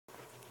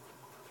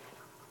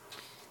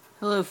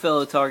Hello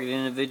fellow target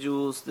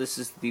individuals, this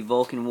is the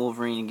Vulcan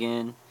Wolverine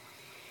again,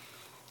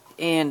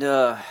 and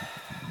I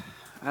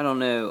don't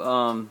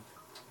know,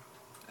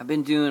 I've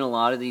been doing a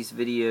lot of these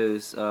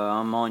videos.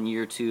 I'm on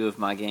year 2 of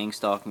my gang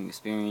stalking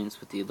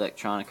experience with the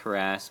electronic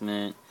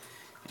harassment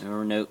and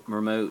remote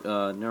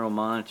neural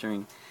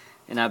monitoring,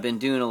 and I've been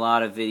doing a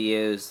lot of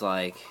videos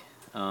like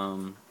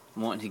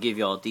wanting to give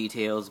y'all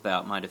details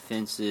about my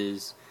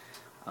defenses.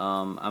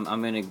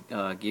 I'm going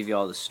to give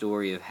y'all the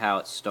story of how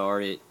it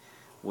started,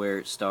 where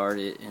it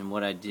started, and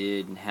what I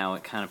did, and how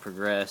it kind of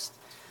progressed,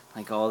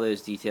 like all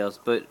those details.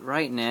 But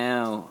right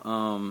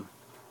now,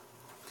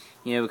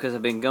 because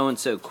I've been going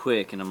so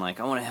quick, and I'm like,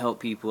 I want to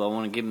help people, I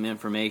want to give them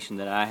information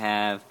that I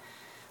have,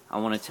 I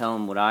want to tell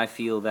them what I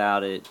feel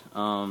about it.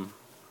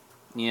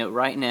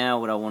 Right now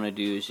what I want to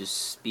do is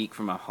just speak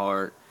from my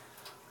heart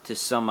to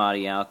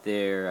somebody out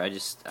there.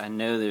 I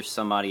know there's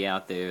somebody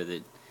out there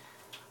that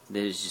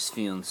is just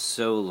feeling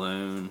so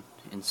alone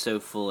and so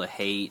full of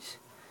hate,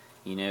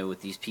 with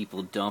these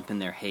people dumping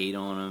their hate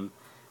on them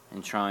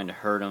and trying to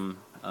hurt them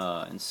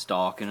and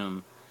stalking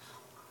them.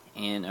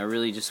 And I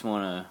really just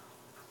want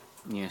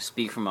to,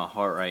 speak from my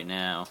heart right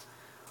now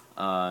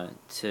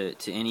to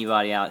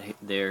anybody out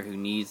there who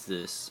needs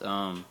this.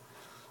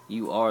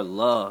 You are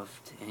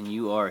loved, and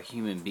you are a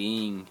human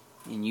being,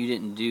 and you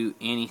didn't do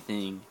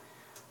anything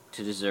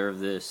to deserve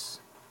this.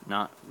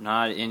 Not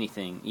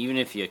anything. Even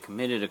if you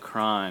committed a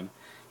crime,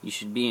 you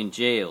should be in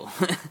jail.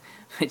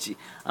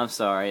 I'm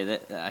sorry,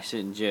 that I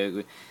shouldn't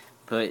joke,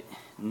 but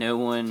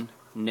no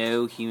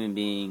human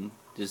being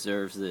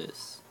deserves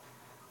this.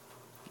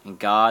 And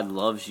God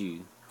loves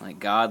you. Like,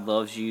 God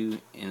loves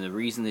you, and the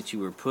reason that you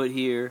were put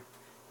here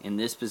in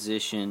this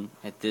position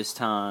at this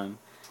time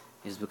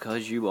is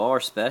because you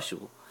are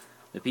special.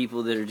 The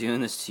people that are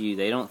doing this to you,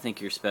 they don't think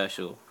you're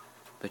special,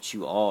 but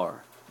you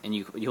are. And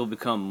you'll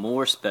become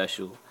more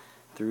special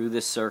through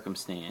this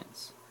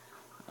circumstance.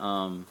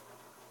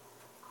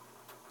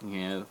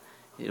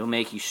 It'll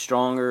make you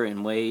stronger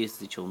in ways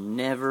that you'll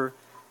never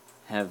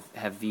have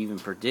even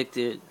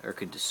predicted or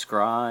could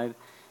describe.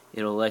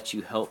 It'll let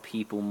you help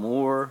people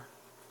more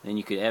than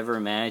you could ever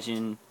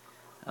imagine.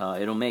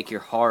 It'll make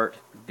your heart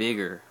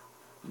bigger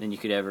than you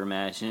could ever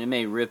imagine. It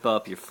may rip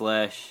up your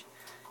flesh.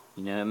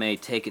 It may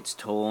take its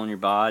toll on your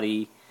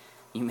body.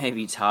 You may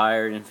be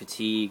tired and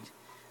fatigued,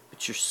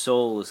 but your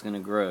soul is going to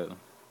grow.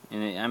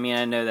 And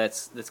I know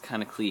that's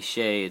kind of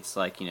cliche. It's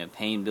like,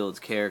 pain builds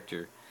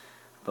character.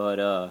 But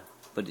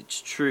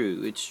it's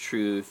true. It's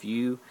true. If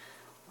you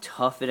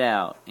tough it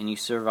out and you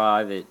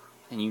survive it,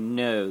 and you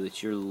know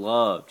that you're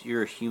loved,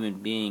 you're a human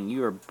being,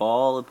 you're a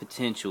ball of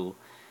potential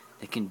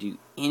that can do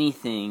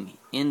anything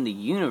in the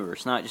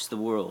universe, not just the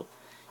world.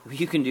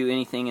 You can do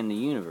anything in the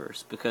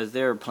universe, because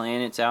there are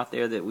planets out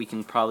there that we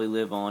can probably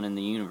live on in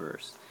the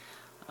universe.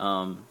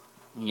 There's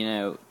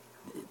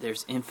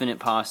infinite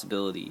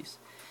possibilities.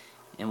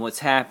 And what's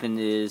happened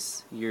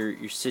is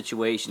your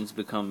situation's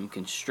become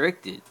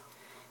constricted.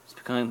 It's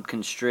become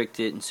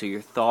constricted, and so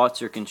your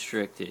thoughts are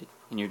constricted,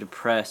 and you're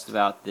depressed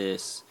about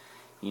this,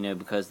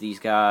 because these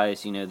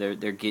guys,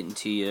 they're getting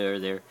to you, or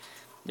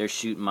they're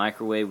shooting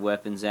microwave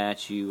weapons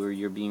at you, or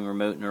you're being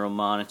remote neural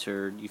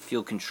monitored. You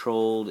feel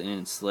controlled and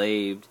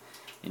enslaved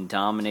and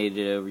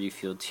dominated over. You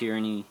feel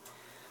tyranny.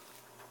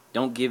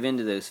 Don't give in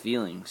to those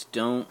feelings.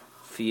 Don't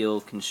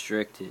feel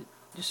constricted.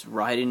 Just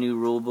write a new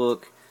rule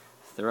book.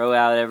 Throw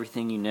out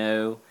everything you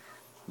know.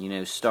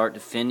 Start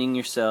defending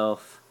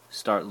yourself.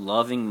 Start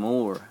loving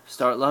more.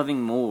 Start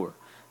loving more.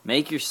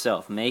 Make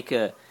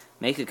a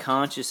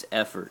conscious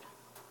effort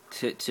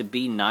to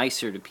be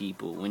nicer to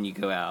people when you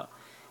go out.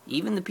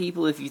 Even the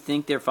people, if you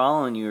think they're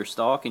following you or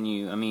stalking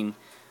you.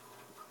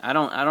 I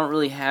don't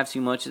really have too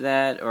much of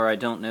that, or I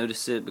don't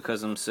notice it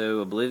because I'm so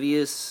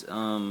oblivious.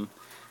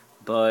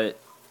 But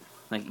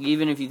like,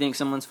 even if you think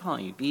someone's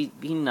following you,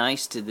 be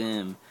nice to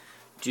them.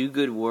 Do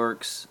good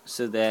works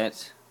so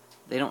that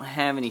they don't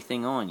have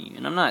anything on you.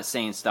 And I'm not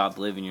saying stop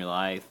living your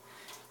life.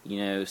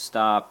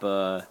 Stop,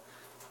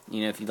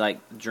 if you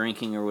like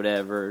drinking or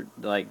whatever,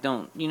 like,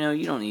 you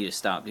don't need to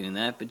stop doing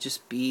that, but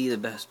just be the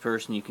best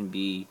person you can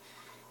be,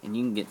 and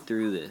you can get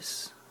through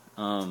this.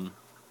 I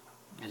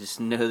just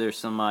know there's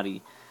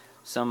somebody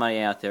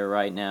out there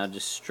right now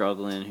just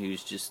struggling,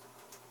 who's just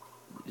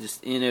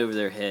in over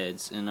their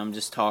heads, and I'm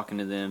just talking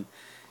to them.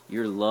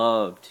 You're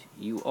loved.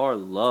 You are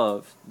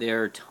loved.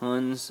 There are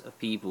tons of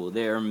people.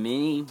 There are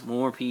many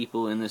more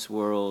people in this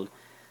world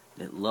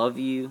that love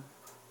you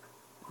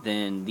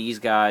than these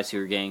guys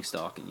who are gang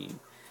stalking you.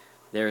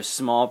 They're a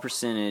small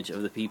percentage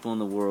of the people in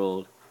the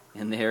world,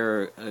 and there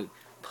are a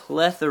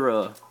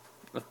plethora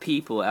of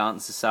people out in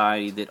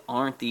society that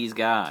aren't these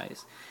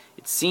guys.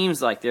 It seems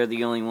like they're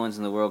the only ones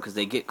in the world because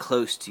they get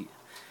close to you.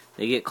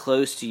 They get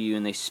close to you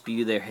and they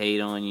spew their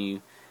hate on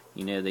you.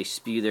 They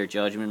spew their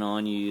judgment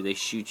on you. They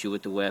shoot you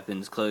with the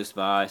weapons close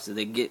by, so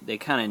they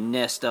kind of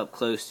nest up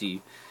close to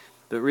you.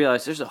 But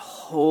realize there's a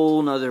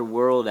whole nother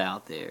world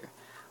out there.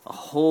 A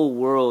whole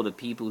world of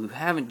people who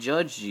haven't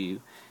judged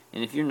you,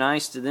 and if you're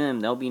nice to them,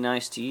 they'll be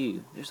nice to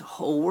you. There's a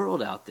whole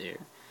world out there,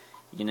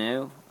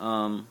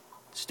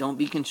 Just don't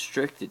be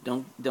constricted.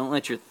 Don't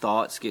let your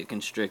thoughts get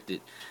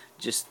constricted.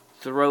 Just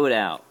throw it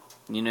out.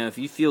 You know, if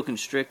you feel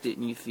constricted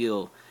and you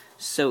feel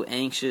so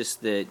anxious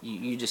that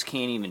you just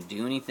can't even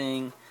do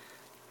anything,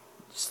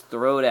 just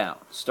throw it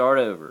out. Start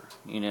over.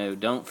 You know,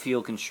 don't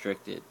feel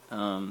constricted.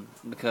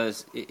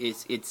 Because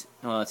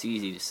it's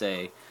easy to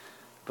say,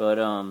 but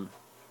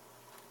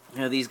you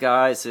know, these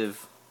guys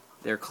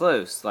they're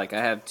close. Like,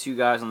 I have 2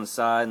 guys on the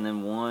side and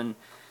then one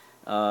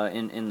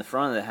in the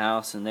front of the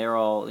house, and they're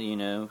all, you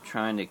know,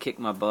 trying to kick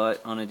my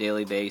butt on a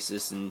daily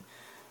basis and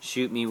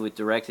shoot me with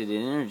directed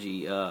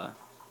energy,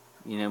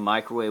 you know,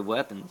 microwave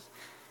weapons.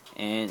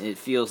 And it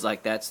feels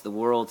like that's the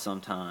world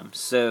sometimes.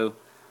 So,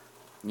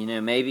 you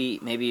know, maybe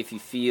if you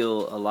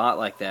feel a lot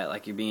like that,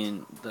 like you're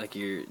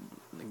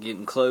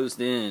getting closed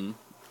in,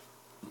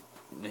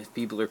 if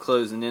people are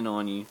closing in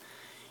on you,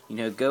 you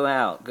know, go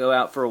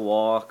out for a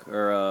walk,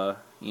 or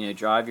you know,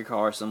 drive your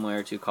car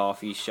somewhere to a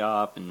coffee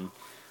shop and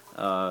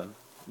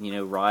you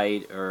know,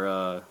 write,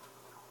 or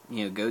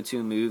you know, go to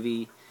a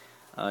movie.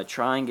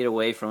 Try and get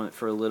away from it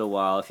for a little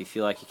while if you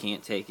feel like you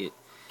can't take it.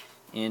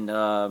 And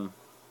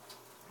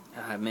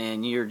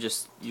man,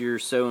 you're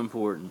so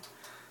important.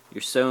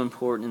 You're so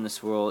important in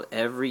this world.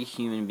 Every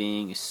human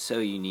being is so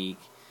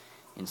unique,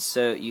 and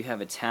so you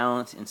have a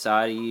talent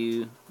inside of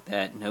you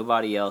that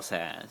nobody else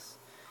has.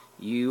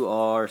 You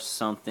are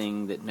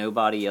something that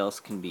nobody else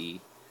can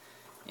be,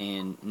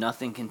 and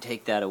nothing can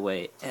take that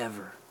away,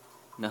 ever.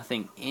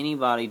 Nothing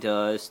anybody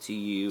does to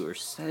you or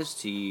says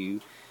to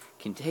you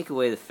can take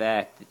away the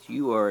fact that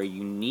you are a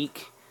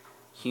unique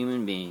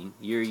human being.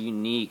 You're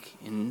unique,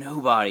 and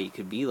nobody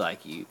could be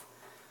like you.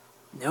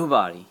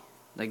 Nobody.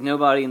 Like,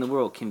 nobody in the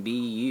world can be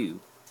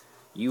you.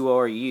 You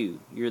are you.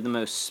 You're the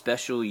most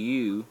special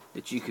you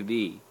that you could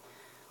be.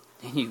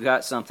 And you've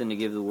got something to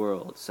give the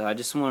world. So I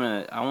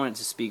wanted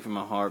to speak from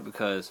my heart,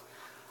 because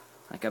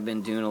like, I've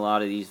been doing a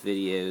lot of these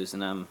videos,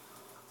 and I'm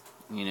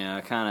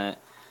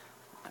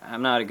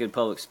not a good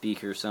public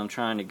speaker, so I'm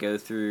trying to go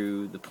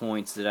through the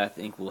points that I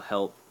think will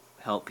help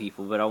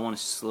people, but I want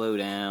to slow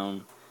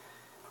down.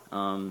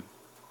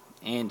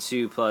 And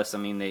two, plus, I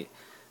mean,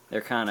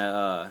 they're kind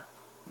of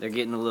they're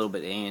getting a little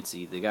bit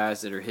antsy. The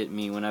guys that are hitting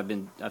me when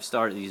I've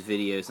started these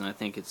videos, and I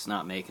think it's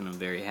not making them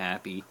very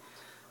happy.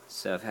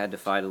 So I've had to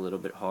fight a little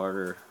bit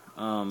harder.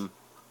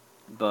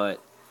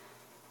 But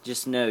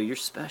just know you're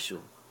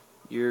special.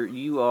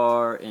 You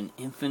are an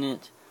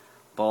infinite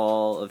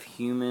ball of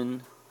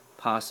human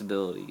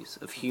possibilities,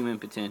 of human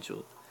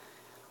potential.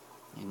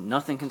 And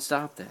nothing can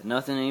stop that.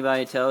 Nothing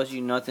anybody tells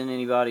you, nothing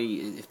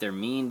anybody, if they're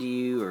mean to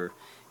you or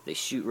they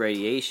shoot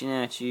radiation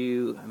at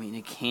you, I mean,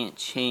 it can't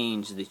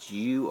change that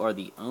you are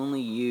the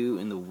only you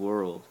in the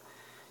world.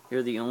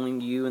 You're the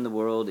only you in the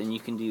world, and you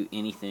can do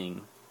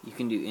anything. You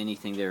can do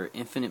anything. There are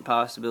infinite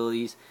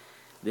possibilities.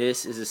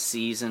 This is a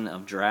season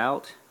of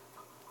drought.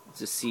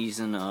 It's a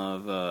season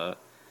of,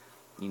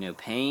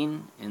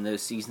 pain, and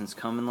those seasons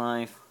come in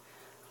life.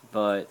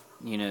 But,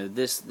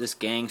 this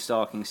gang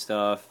stalking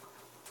stuff,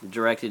 the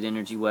directed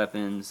energy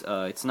weapons,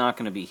 it's not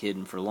going to be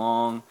hidden for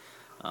long.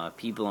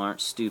 People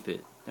aren't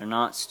stupid. They're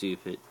not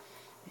stupid.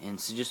 And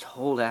so just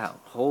hold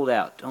out. Hold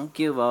out. Don't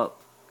give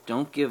up.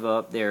 Don't give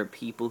up. There are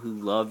people who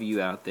love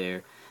you out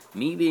there.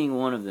 Me being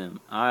one of them.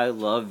 I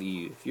love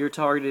you. If you're a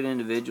targeted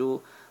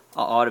individual,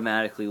 I'll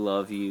automatically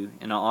love you,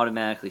 and I'll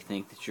automatically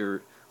think that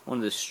you're one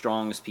of the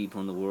strongest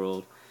people in the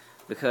world.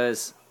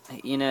 Because,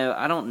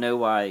 I don't know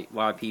why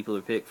people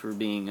are picked for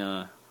being,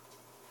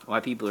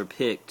 why people are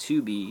picked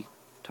to be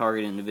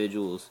target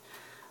individuals,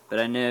 but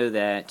I know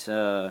that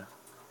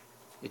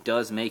it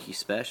does make you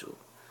special.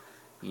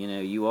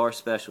 You are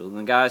special. And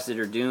the guys that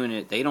are doing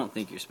it, they don't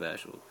think you're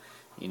special.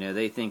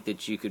 They think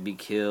that you could be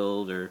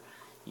killed, or,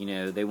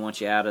 they want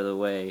you out of the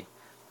way.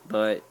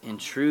 But in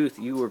truth,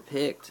 you were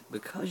picked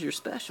because you're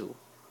special.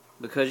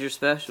 Because you're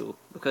special.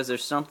 Because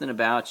there's something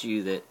about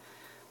you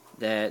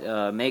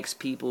that makes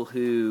people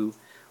who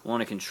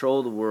want to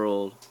control the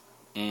world,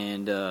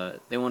 and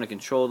they want to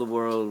control the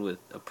world with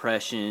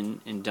oppression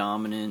and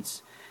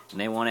dominance, and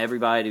they want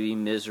everybody to be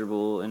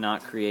miserable and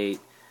not create.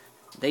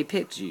 They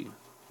picked you.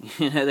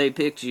 They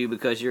picked you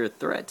because you're a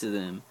threat to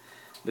them.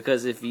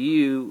 Because if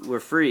you were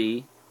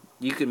free,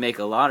 you could make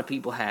a lot of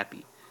people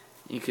happy.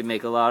 You could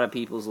make a lot of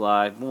people's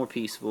lives more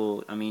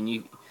peaceful. I mean,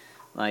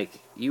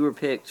 you were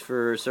picked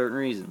for a certain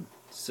reason.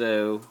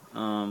 So,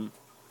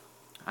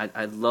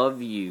 I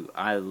love you.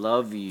 I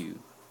love you.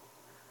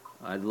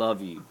 I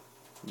love you.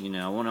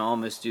 I want to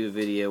almost do a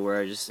video where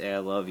I just say I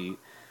love you.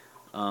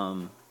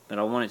 But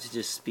I wanted to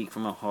just speak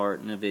from my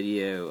heart in a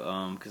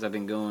video, because I've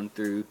been going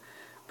through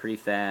pretty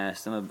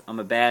fast. I'm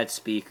a bad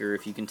speaker,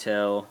 if you can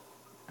tell.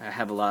 I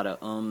have a lot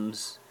of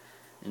ums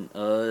and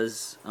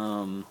uhs.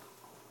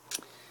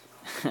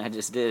 I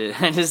just did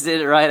it. I just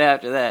did it right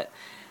after that.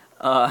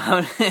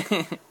 I'm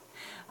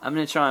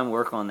going to try and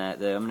work on that,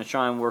 though. I'm going to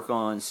try and work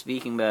on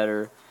speaking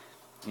better,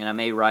 and I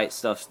may write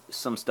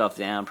some stuff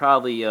down.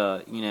 Probably,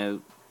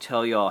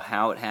 tell y'all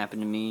how it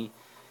happened to me,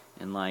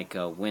 and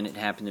when it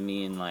happened to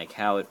me, and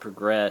how it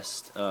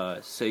progressed,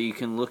 so you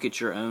can look at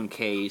your own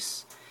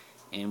case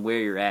and where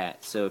you're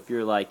at. So if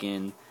you're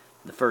in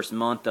the first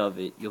month of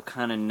it, you'll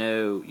kind of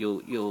know,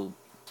 you'll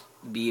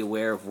be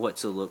aware of what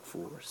to look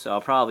for. So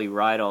I'll probably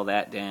write all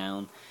that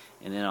down,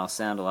 and then I'll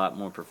sound a lot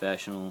more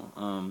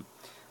professional.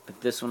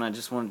 But this one, I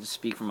just wanted to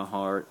speak from my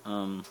heart.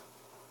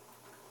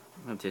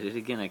 I did it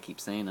again. I keep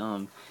saying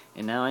and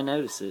now I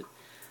notice it.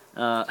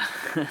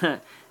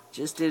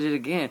 Just did it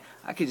again.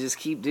 I could just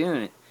keep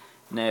doing it.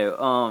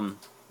 No,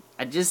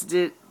 I just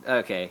did.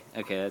 Okay,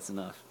 that's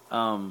enough.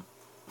 I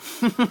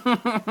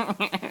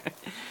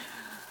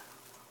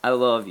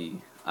love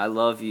you. I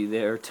love you.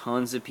 There are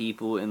tons of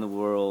people in the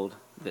world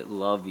that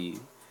love you.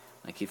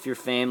 Like, if your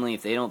family,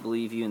 if they don't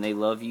believe you and they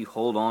love you,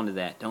 hold on to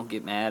that. Don't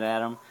get mad at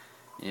them.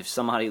 And if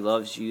somebody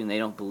loves you and they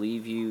don't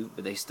believe you,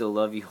 but they still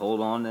love you, hold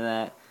on to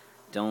that.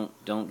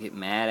 Don't get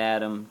mad at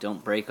them.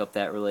 Don't break up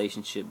that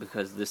relationship,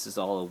 because this is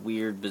all a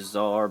weird,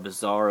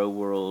 bizarro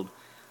world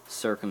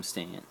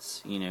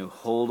circumstance. You know,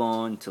 hold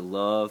on to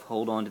love.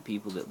 Hold on to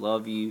people that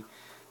love you.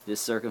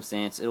 This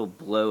circumstance, it'll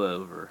blow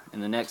over.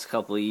 In the next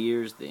couple of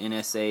years, the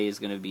NSA is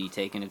going to be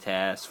taking a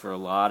task for a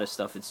lot of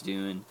stuff it's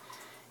doing.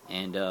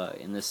 And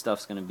this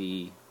stuff's going to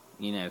be,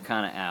 you know,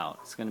 kind of out.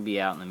 It's going to be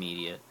out in the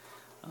media.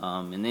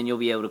 And then you'll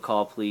be able to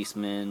call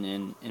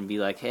policemen and be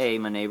like, hey,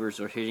 my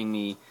neighbors are hitting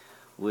me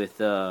with,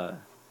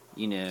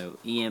 you know,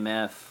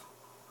 EMF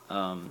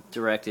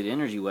directed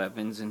energy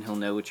weapons, and he'll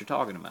know what you're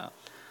talking about.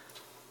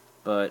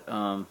 But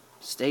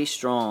stay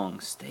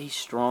strong,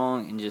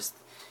 and just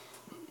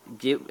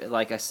get,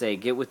 like I say,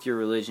 get with your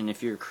religion.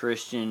 If you're a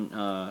Christian,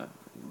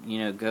 you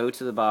know, go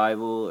to the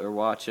Bible, or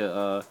watch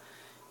a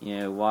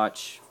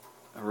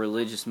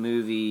religious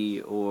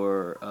movie,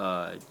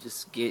 or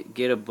just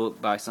get a book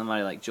by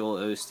somebody like Joel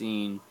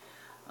Osteen.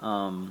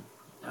 Joel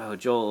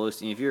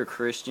Osteen. If you're a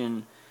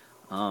Christian,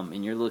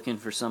 and you're looking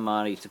for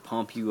somebody to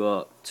pump you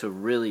up, to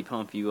really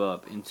pump you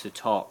up, and to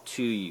talk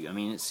to you, I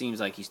mean, it seems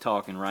like he's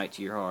talking right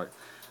to your heart.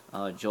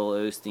 Joel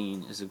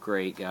Osteen is a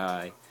great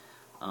guy,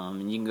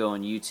 and you can go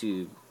on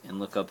YouTube and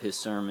look up his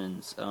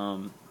sermons.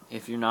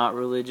 If you're not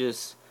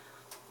religious,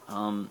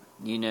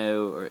 you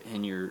know,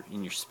 and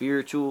you're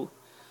spiritual,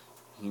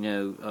 you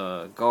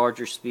know, guard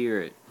your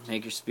spirit,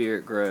 make your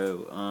spirit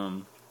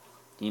grow.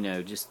 You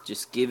know,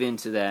 just give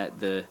into that.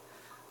 The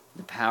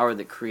power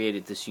that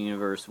created this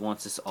universe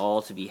wants us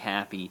all to be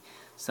happy.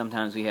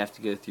 Sometimes we have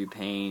to go through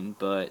pain,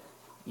 but,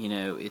 you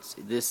know, it's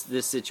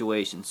this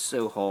situation's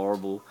so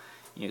horrible,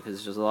 you know,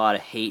 because there's a lot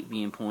of hate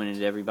being pointed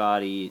at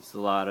everybody. It's a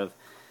lot of,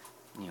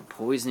 you know,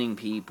 poisoning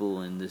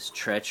people, and this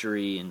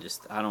treachery, and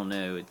just, I don't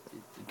know, it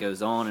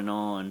goes on and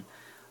on.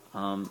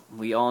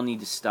 We all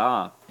need to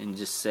stop and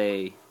just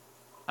say,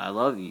 I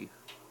love you.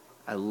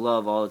 I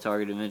love all the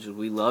target individuals.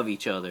 We love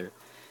each other.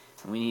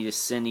 We need to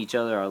send each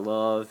other our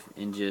love,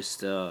 and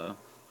just in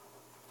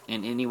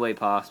any way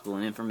possible,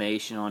 and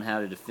information on how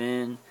to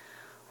defend,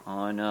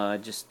 on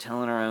just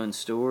telling our own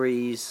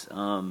stories,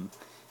 and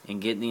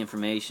getting the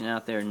information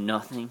out there.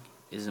 Nothing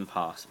is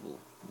impossible.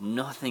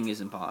 Nothing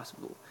is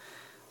impossible.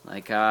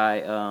 Like,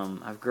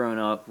 I've grown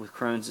up with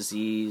Crohn's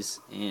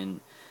disease, and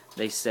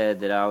they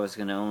said that I was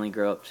going to only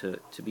grow up to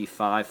be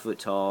 5 foot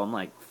tall. I'm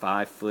like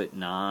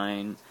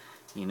 5'9",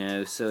 you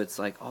know. So it's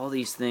like all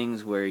these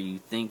things where you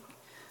think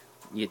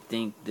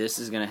this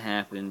is going to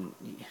happen.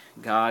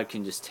 God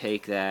can just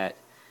take that,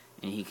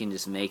 and He can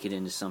just make it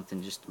into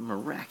something just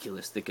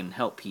miraculous that can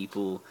help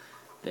people,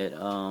 that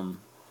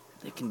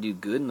can do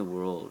good in the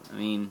world. I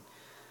mean,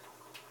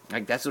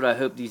 like, that's what I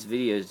hope these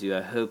videos do.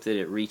 I hope that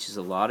it reaches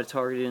a lot of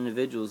targeted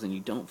individuals, and you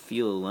don't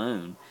feel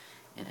alone.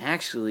 And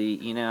actually,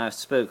 you know, I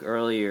spoke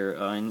earlier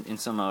in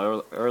some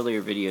of my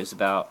earlier videos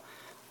about,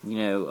 you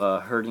know,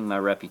 hurting my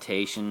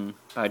reputation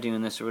by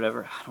doing this or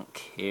whatever. I don't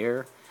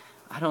care.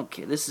 I don't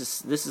care. This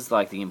is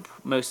like the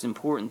most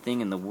important thing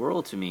in the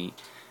world to me,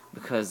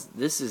 because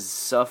this is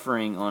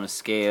suffering on a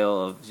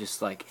scale of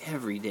just like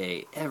every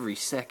day, every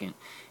second.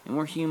 And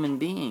we're human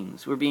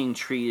beings. We're being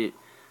treated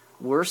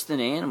worse than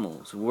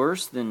animals,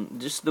 worse than,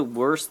 just the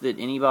worst that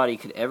anybody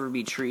could ever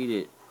be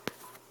treated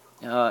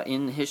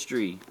in the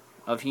history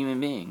of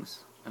human beings.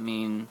 I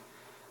mean,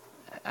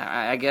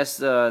 I guess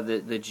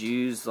the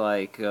Jews,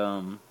 like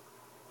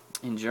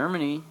in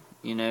Germany,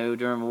 you know,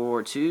 during World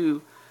War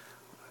II,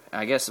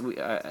 I guess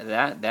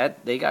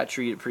that they got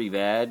treated pretty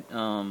bad.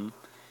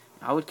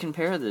 I would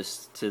compare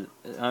this to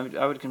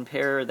I would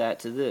compare that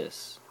to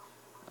this,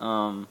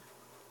 but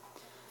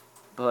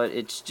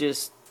it's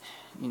just,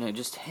 you know,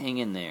 just hang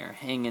in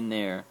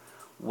there,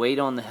 wait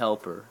on the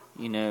helper.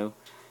 You know,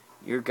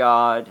 your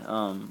God,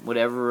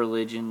 whatever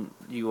religion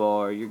you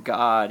are, your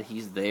God,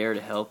 He's there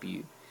to help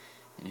you.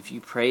 And if you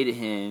pray to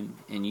Him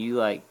and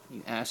you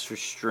ask for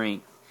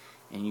strength,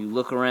 and you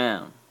look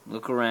around,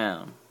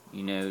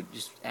 you know,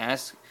 just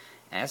ask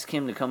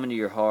Him to come into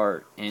your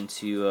heart and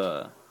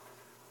to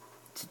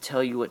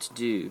tell you what to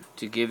do,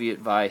 to give you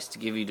advice, to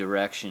give you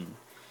direction,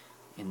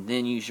 and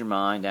then use your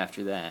mind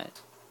after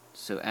that.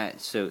 So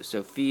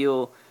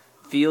feel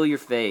your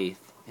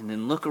faith, and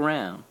then look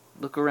around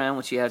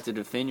what you have to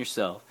defend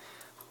yourself.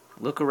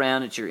 Look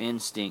around at your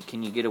instinct.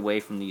 Can you get away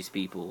from these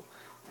people?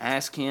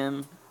 Ask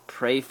Him,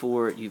 pray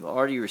for it. You've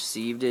already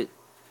received it,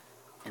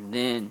 and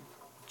then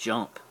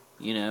jump.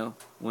 You know,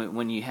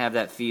 when you have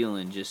that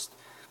feeling, just,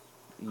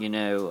 you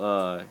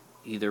know,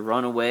 either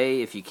run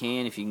away if you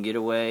can get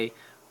away,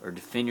 or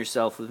defend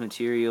yourself with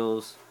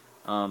materials.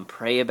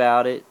 Pray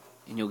about it,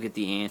 and you'll get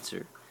the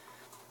answer.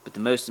 But the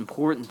most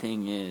important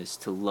thing is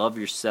to love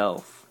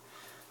yourself.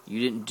 You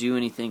didn't do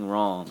anything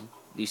wrong.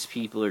 These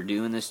people are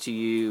doing this to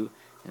you,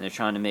 and they're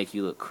trying to make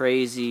you look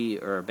crazy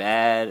or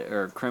bad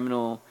or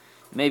criminal.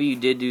 Maybe you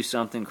did do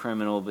something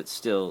criminal, but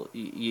still,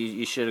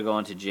 you should have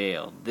gone to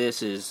jail.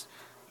 This is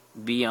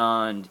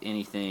beyond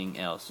anything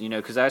else. You know,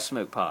 because I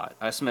smoke pot.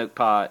 I smoked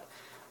pot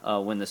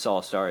when this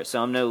all started,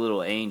 so I'm no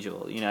little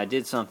angel. You know, I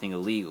did something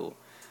illegal,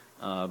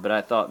 but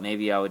I thought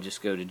maybe I would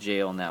just go to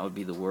jail, and that would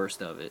be the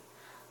worst of it.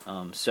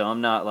 So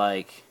I'm not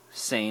like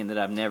saying that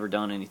I've never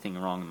done anything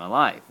wrong in my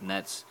life, and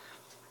that's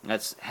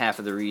half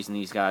of the reason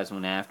these guys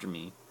went after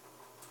me.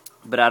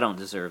 But I don't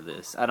deserve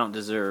this. I don't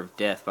deserve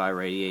death by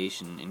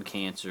radiation and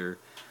cancer,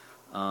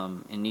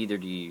 and neither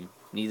do you.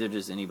 Neither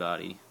does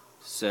anybody.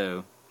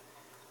 So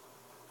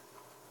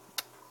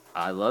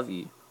I love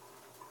you.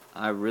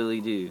 I really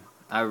do.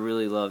 I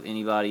really love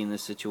anybody in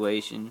this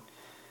situation.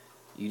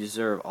 You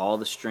deserve all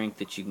the strength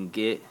that you can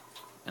get,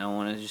 and I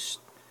want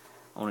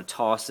to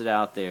toss it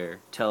out there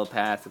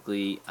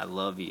telepathically. I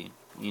love you.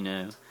 You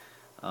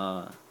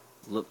know,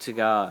 look to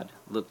God.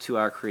 Look to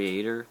our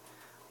Creator.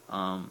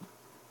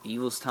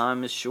 Evil's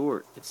time is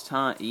short.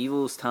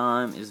 Evil's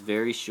time is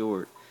very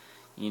short.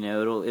 You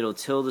know, it'll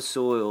till the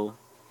soil,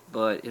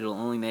 but it'll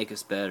only make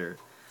us better.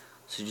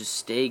 So just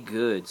stay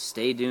good.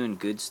 Stay doing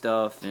good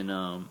stuff, and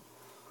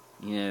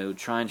you know,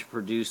 trying to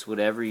produce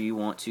whatever you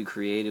want to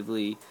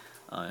creatively.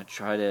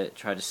 Try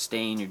to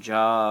stay in your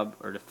job,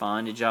 or to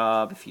find a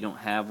job if you don't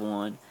have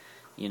one.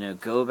 You know,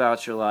 go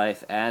about your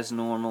life as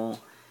normal.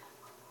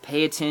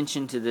 Pay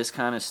attention to this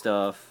kind of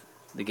stuff,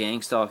 the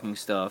gang stalking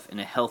stuff, in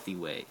a healthy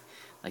way.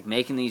 Like,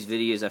 making these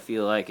videos, I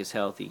feel like, is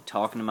healthy.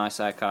 Talking to my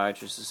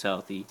psychiatrist is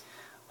healthy.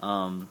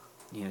 You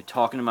know,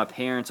 talking to my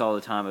parents all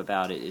the time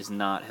about it is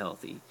not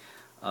healthy.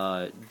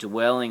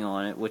 Dwelling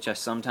on it, which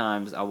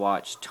I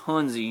watch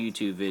tons of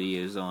YouTube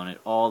videos on it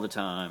all the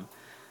time,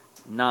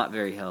 not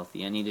very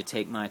healthy. I need to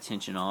take my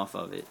attention off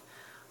of it.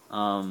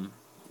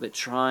 But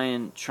try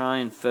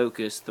and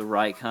focus the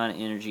right kind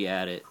of energy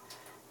at it,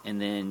 and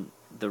then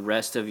the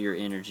rest of your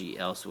energy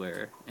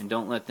elsewhere. And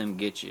don't let them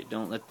get you.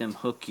 Don't let them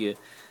hook you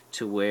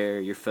to where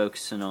you're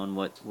focusing on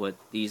what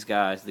these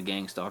guys, the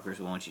gang stalkers,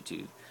 want you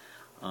to.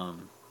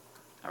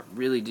 I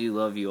really do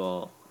love you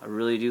all. I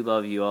really do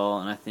love you all,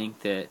 and I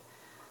think that,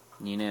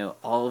 you know,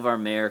 all of our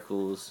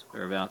miracles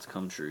are about to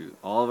come true.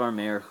 All of our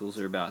miracles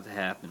are about to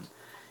happen.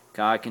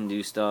 God can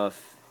do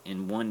stuff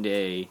in one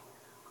day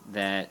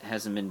that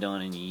hasn't been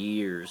done in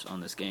years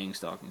on this gang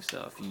stalking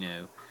stuff.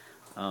 You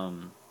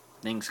know,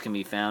 things can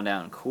be found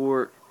out in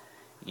court.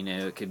 You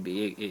know, it could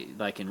be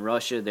like in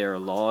Russia, there are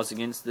laws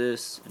against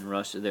this. In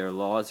Russia, there are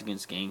laws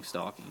against gang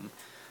stalking.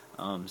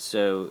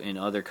 So in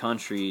other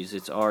countries,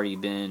 it's already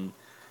been,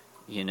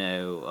 you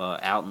know,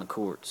 out in the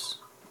courts.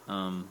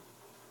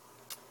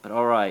 But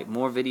alright,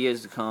 more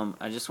videos to come.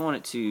 I just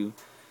wanted to, you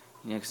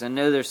know, because I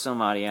know there's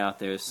somebody out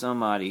there,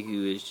 somebody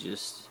who is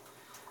just,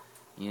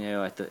 you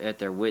know, at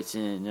their wits'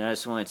 end. And I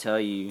just want to tell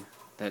you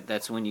that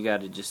that's when you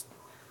got to just,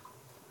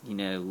 you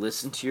know,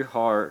 listen to your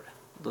heart,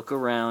 look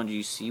around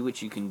you, see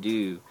what you can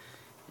do,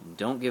 and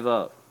don't give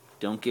up.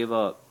 Don't give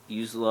up.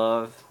 Use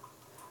love.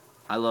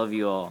 I love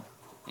you all.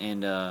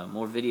 And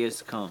more videos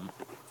to come.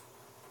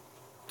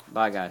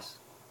 Bye, guys.